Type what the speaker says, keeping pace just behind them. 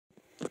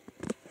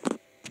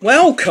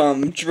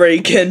Welcome,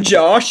 Drake and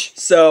Josh.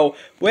 So,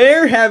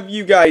 where have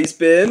you guys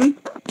been?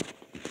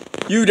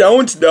 You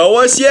don't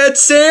know us yet,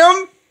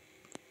 Sam?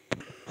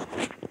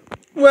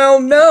 Well,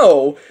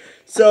 no.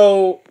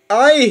 So,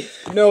 I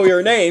know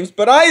your names,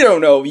 but I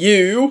don't know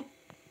you.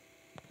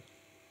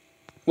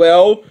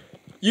 Well,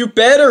 you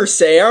better,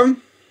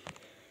 Sam.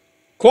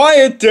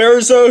 Quiet,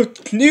 there's a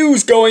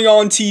news going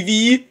on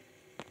TV.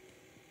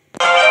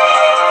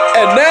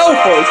 And now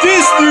for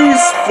this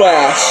news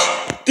flash.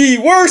 The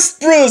worst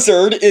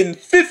blizzard in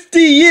 50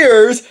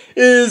 years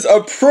is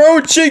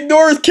approaching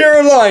North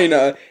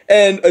Carolina,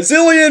 and a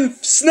zillion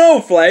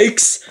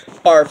snowflakes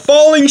are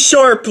falling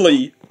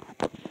sharply.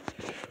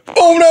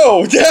 Oh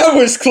no, that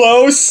was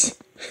close!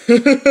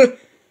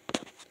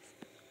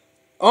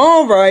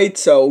 Alright,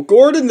 so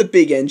Gordon the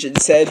Big Engine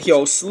said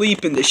he'll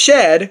sleep in the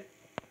shed.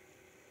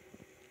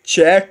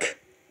 Check.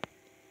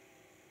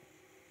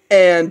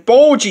 And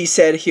Bulgy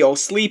said he'll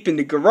sleep in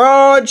the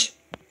garage.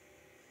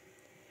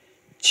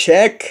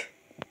 Check.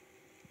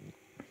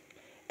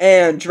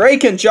 And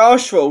Drake and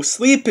Josh will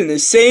sleep in the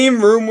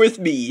same room with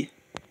me.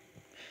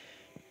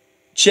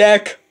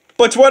 Check.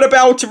 But what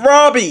about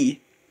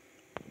Robbie?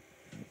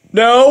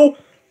 No,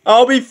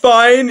 I'll be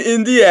fine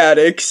in the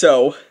attic,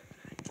 so...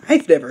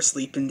 I've never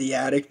slept in the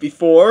attic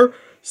before,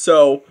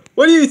 so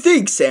what do you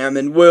think, Sam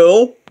and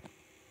Will?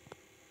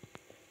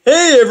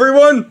 Hey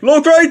everyone,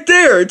 look right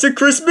there, it's a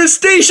Christmas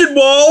station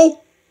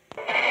wall!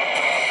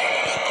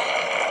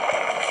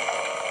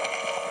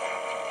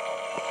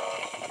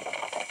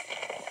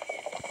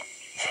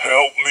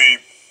 Help me,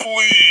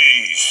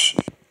 please.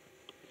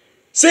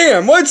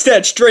 Sam, what's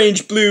that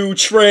strange blue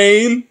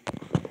train?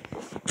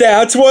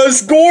 That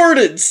was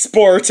Gordon,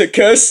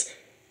 Spartacus.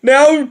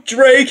 Now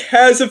Drake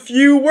has a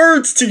few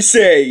words to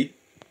say.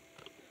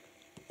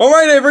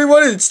 Alright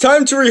everyone, it's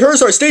time to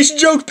rehearse our station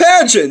joke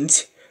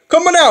pageant.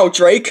 Come on out,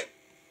 Drake.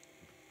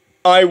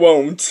 I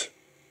won't.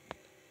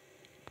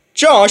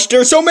 Josh,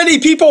 there's so many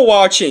people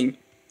watching.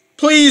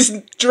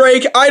 Please,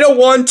 Drake, I don't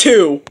want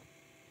to.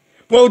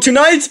 Well,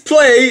 tonight's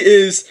play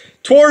is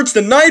Towards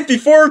the Night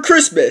Before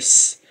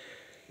Christmas.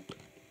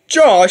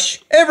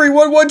 Josh,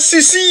 everyone wants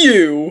to see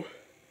you.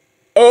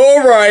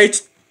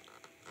 Alright.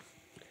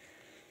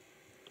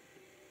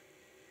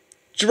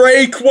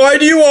 Drake, why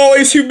do you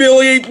always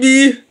humiliate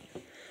me?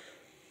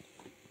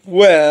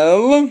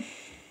 Well...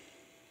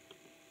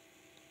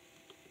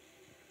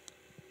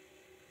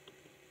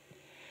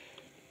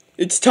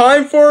 It's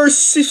time for a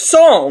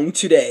song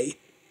today.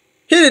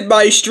 Hit it,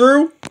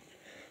 Maestro.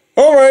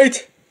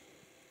 Alright.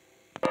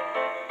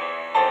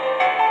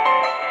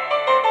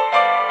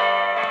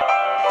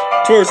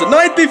 Towards the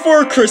night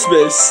before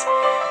Christmas.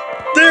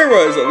 There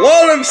was a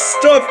lot of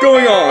stuff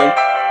going on.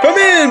 Come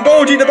in,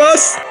 Bulgy the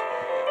Bus.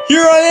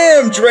 Here I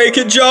am, Drake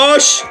and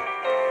Josh.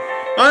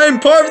 I'm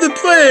part of the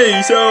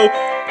play, so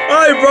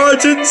I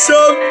brought in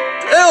some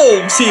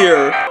elves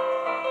here.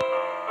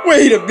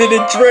 Wait a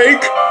minute,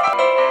 Drake.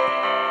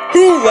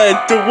 Who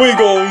let the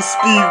Wiggles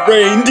be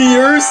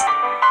reindeers?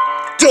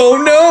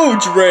 Don't know,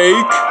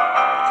 Drake.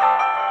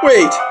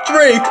 Wait,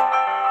 Drake,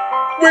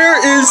 where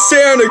is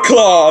Santa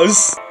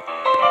Claus?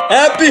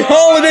 Happy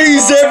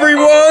holidays,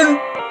 everyone!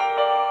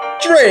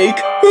 Drake,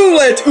 who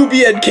let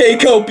Ubi and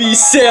Keiko be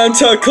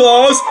Santa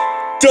Claus?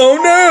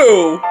 Don't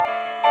know.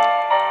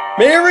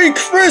 Merry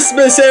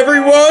Christmas,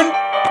 everyone!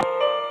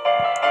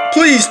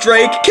 Please,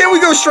 Drake, can't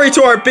we go straight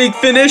to our big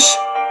finish?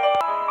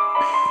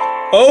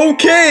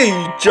 Okay,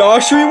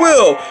 Josh, we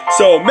will.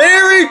 So,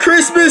 Merry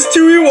Christmas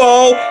to you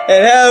all,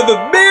 and have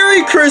a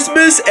Merry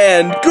Christmas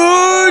and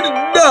good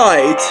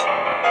night.